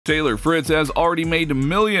Taylor Fritz has already made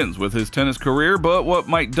millions with his tennis career, but what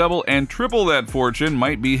might double and triple that fortune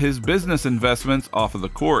might be his business investments off of the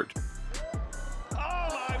court.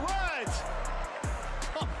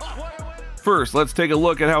 First, let's take a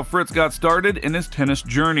look at how Fritz got started in his tennis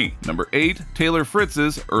journey. Number 8. Taylor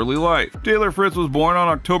Fritz's early life. Taylor Fritz was born on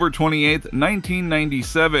October 28,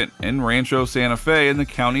 1997, in Rancho Santa Fe in the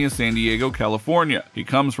county of San Diego, California. He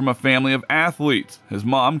comes from a family of athletes. His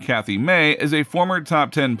mom, Kathy May, is a former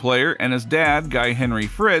top 10 player, and his dad, Guy Henry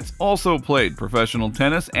Fritz, also played professional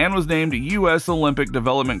tennis and was named U.S. Olympic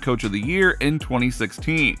Development Coach of the Year in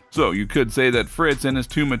 2016. So you could say that Fritz and his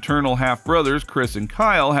two maternal half-brothers, Chris and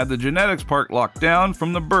Kyle, had the genetics part locked down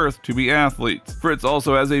from the birth to be athletes. Fritz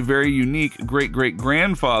also has a very unique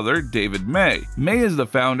great-great-grandfather, David May. May is the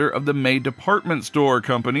founder of the May department store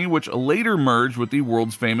company, which later merged with the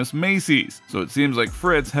world's famous Macy's. So it seems like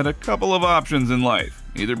Fritz had a couple of options in life.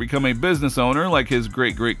 Either become a business owner like his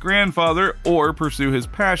great-great-grandfather or pursue his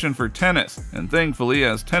passion for tennis. And thankfully,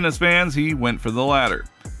 as tennis fans, he went for the latter.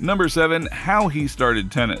 Number 7. How he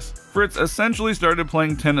started tennis. Fritz essentially started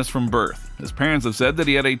playing tennis from birth. His parents have said that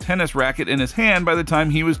he had a tennis racket in his hand by the time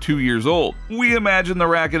he was 2 years old. We imagine the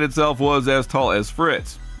racket itself was as tall as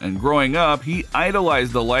Fritz. And growing up, he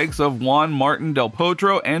idolized the likes of Juan Martín del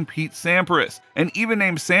Potro and Pete Sampras, and even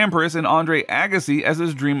named Sampras and Andre Agassi as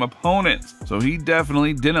his dream opponents, so he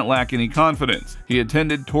definitely didn't lack any confidence. He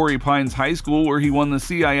attended Torrey Pines High School, where he won the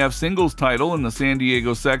CIF singles title in the San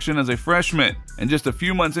Diego section as a freshman, and just a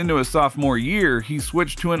few months into his sophomore year, he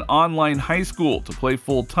switched to an online high school to play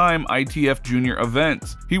full-time ITF junior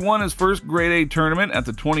events. He won his first Grade A tournament at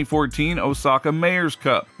the 2014 Osaka Mayor's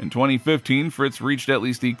Cup. In 2015, Fritz reached at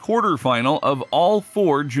least the quarterfinal of all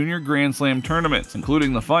 4 junior Grand Slam tournaments,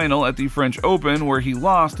 including the final at the French Open, where he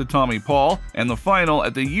lost to Tommy Paul, and the final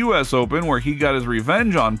at the US Open, where he got his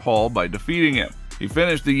revenge on Paul by defeating him. He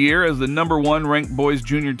finished the year as the #1 ranked boys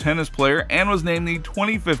junior tennis player and was named the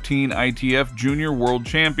 2015 ITF Junior World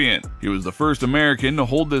Champion. He was the first American to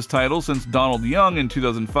hold this title since Donald Young in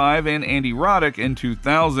 2005 and Andy Roddick in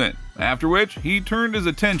 2000, after which he turned his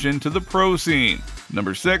attention to the pro scene.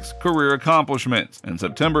 Number 6. Career accomplishments. In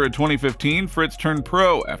September of 2015, Fritz turned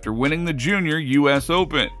pro after winning the Junior US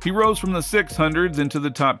Open. He rose from the 600s into the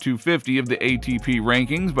top 250 of the ATP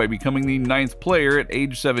rankings by becoming the 9th player at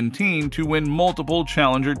age 17 to win multiple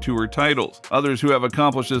Challenger Tour titles. Others who have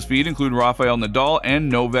accomplished this feat include Rafael Nadal and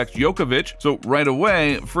Novak Djokovic, so right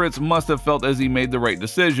away, Fritz must have felt as he made the right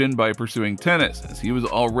decision by pursuing tennis, as he was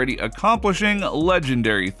already accomplishing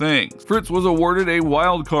legendary things. Fritz was awarded a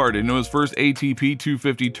wild card into his first ATP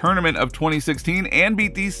 250 tournament of 2016 and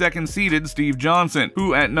beat the second-seeded Steve Johnson,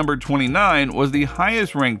 who at number 29 was the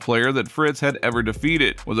highest-ranked player that Fritz had ever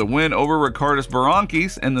defeated. With a win over Ricardas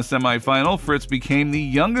Berankis in the semifinal, Fritz became the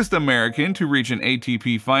youngest American to reach an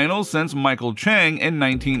ATP final since Michael Chang in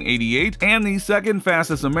 1988 and the second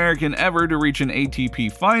fastest American ever to reach an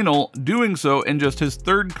ATP final, doing so in just his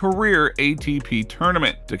 3rd career ATP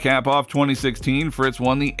tournament. To cap off 2016, Fritz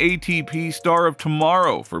won the ATP Star of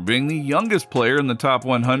Tomorrow for being the youngest player in the top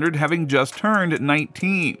 100, having just turned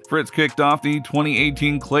 19. Fritz kicked off the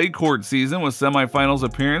 2018 clay court season with semifinals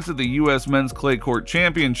appearance at the U.S. Men's Clay Court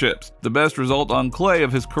Championships, the best result on clay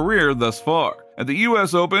of his career thus far. At the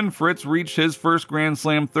US Open, Fritz reached his first Grand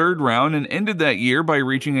Slam 3rd round and ended that year by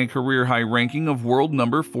reaching a career-high ranking of world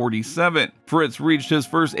number 47. Fritz reached his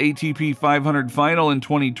first ATP 500 final in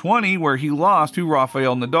 2020, where he lost to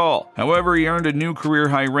Rafael Nadal. However, he earned a new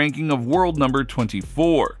career-high ranking of world number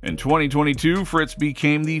 24. In 2022, Fritz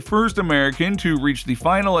became the first American to reach the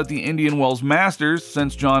final at the Indian Wells Masters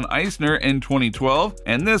since John Isner in 2012,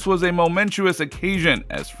 and this was a momentous occasion,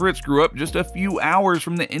 as Fritz grew up just a few hours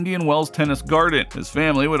from the Indian Wells Tennis Garden. His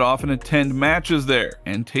family would often attend matches there,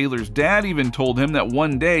 and Taylor's dad even told him that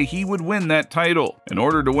one day he would win that title. In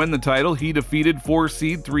order to win the title, he defeated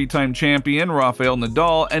 4-seed 3-time champion Rafael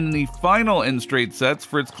Nadal, and in the final in straight sets,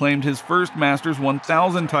 Fritz claimed his first Masters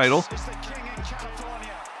 1000 title,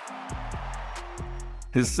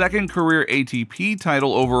 his 2nd career ATP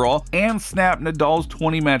title overall, and snapped Nadal's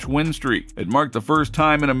 20-match win streak. It marked the first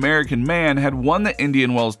time an American man had won the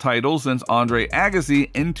Indian Wells title since Andre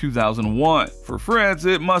Agassi in 2001. For Fritz,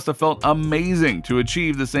 it must have felt amazing to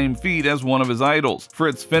achieve the same feat as one of his idols.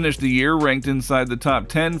 Fritz finished the year ranked inside the top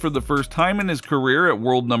 10 for the first time in his career at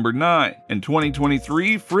world number 9. In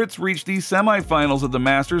 2023, Fritz reached the semifinals of the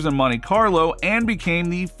Masters in Monte Carlo and became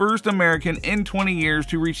the first American in 20 years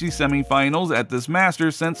to reach the semifinals at this Masters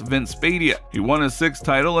since Vince Spadea. He won his 6th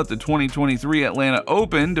title at the 2023 Atlanta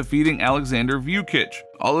Open, defeating Alexander Vukic.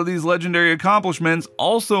 All of these legendary accomplishments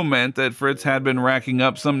also meant that Fritz had been racking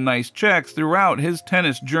up some nice checks throughout his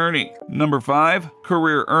tennis journey. Number 5.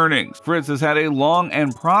 Career earnings. Fritz has had a long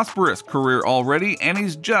and prosperous career already, and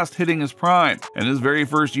he's just hitting his prime. In his very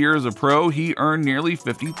first year as a pro, he earned nearly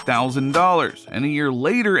 $50,000, and a year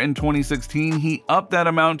later in 2016, he upped that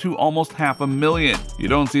amount to almost $500,000. You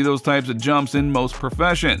don't see those types of jumps in most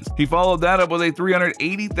professions. He followed that up with a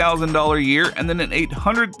 $380,000 year and then an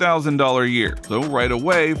 $800,000 year. So right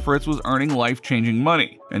away, Fritz was earning life-changing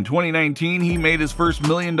money. In 2019, he made his first $1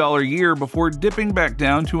 million year before dipping back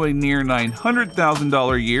down to a near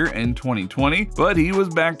 $900,000 year in 2020, but he was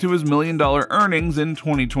back to his $1 million earnings in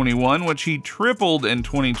 2021, which he tripled in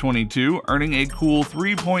 2022, earning a cool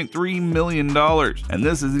 $3.3 million. And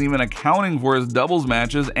this isn't even accounting for his doubles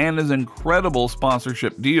matches and his incredible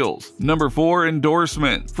sponsorship deals. Number 4.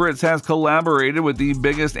 Endorsement. Fritz has collaborated with the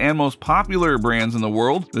biggest and most popular brands in the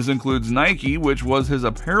world. This includes Nike, which was his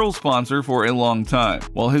apparel sponsor for a long time,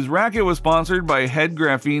 while his racket was sponsored by Head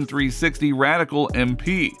Graphene 360 Radical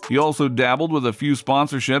MP. He also dabbled with a few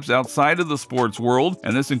sponsorships outside of the sports world,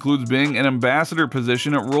 and this includes being an ambassador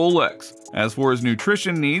position at Rolex. As for his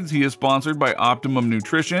nutrition needs, he is sponsored by Optimum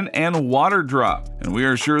Nutrition and Water Drop, and we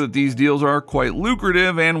are sure that these deals are quite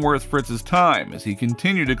lucrative and worth Fritz's time as he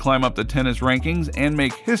continued to climb up the tennis rankings and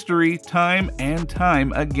make history time and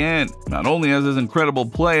time again. Not only has his incredible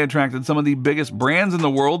play attracted some of the biggest brands in the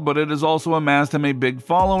world, but it has also amassed him a big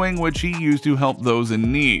following, which he used to help those in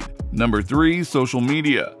need. Number 3. Social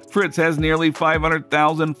media. Fritz has nearly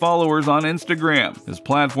 500,000 followers on Instagram. His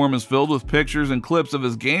platform is filled with pictures and clips of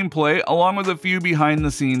his gameplay, along with a few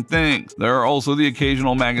behind-the-scene things. There are also the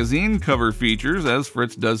occasional magazine cover features, as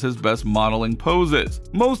Fritz does his best modeling poses.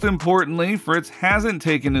 Most importantly, Fritz hasn't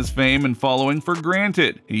taken his fame and following for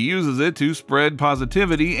granted. He uses it to spread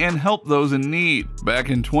positivity and help those in need. Back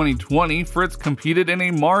in 2020, Fritz competed in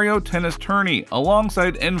a Mario Tennis tourney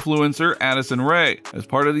alongside influencer Addison Rae as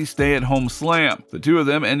part of the Stay-at-Home Slam. The two of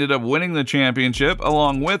them ended up winning the championship,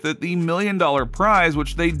 along with it the $1 million prize,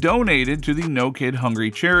 which they donated to the No Kid Hungry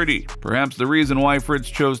charity. Perhaps the reason why Fritz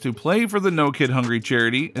chose to play for the No Kid Hungry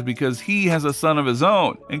charity is because he has a son of his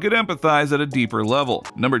own and could empathize at a deeper level.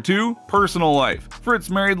 Number 2. Personal life. Fritz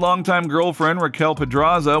married longtime girlfriend Raquel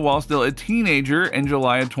Pedraza while still a teenager in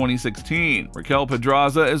July of 2016. Raquel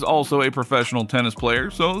Pedraza is also a professional tennis player,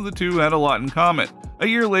 so the two had a lot in common. A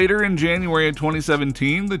year later, in January of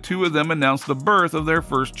 2017, the two of them announced the birth of their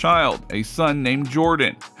first child, a son named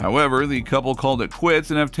Jordan. However, the couple called it quits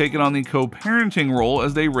and have taken on the co-parenting role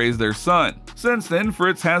as they raise their son. Since then,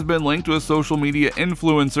 Fritz has been linked to a social media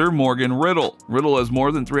influencer, Morgan Riddle. Riddle has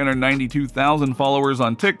more than 392,000 followers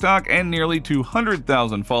on TikTok and nearly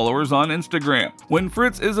 200,000 followers on Instagram. When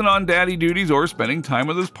Fritz isn't on daddy duties or spending time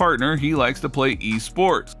with his partner, he likes to play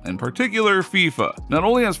esports, in particular FIFA. Not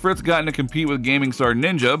only has Fritz gotten to compete with gaming star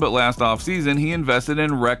Ninja, but last offseason he invested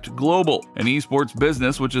in Rect Global, an esports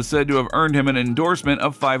business which is said to have earned him an endorsement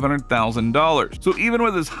of $500,000. So even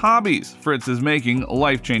with his hobbies, Fritz is making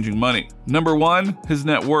life-changing money. Number 1. His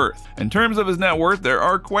net worth. In terms of his net worth, there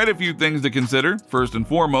are quite a few things to consider. First and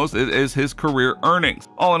foremost, it is his career earnings.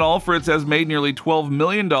 All in all, Fritz has made nearly $12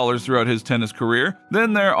 million throughout his tennis career.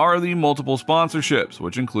 Then there are the multiple sponsorships,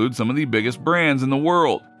 which include some of the biggest brands in the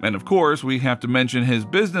world. And of course, we have to mention his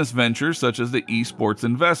business ventures such as the esports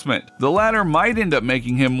investment. The latter might end up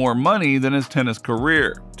making him more money than his tennis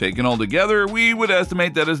career. Taken all together, we would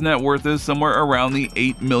estimate that his net worth is somewhere around the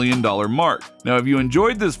 $8 million mark. Now, if you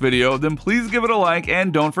enjoyed this video, then please give it a like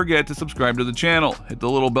and don't forget to subscribe to the channel. Hit the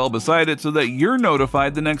little bell beside it so that you're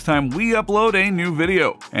notified the next time we upload a new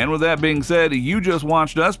video. And with that being said, you just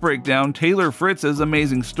watched us break down Taylor Fritz's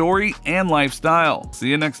amazing story and lifestyle. See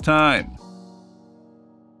you next time.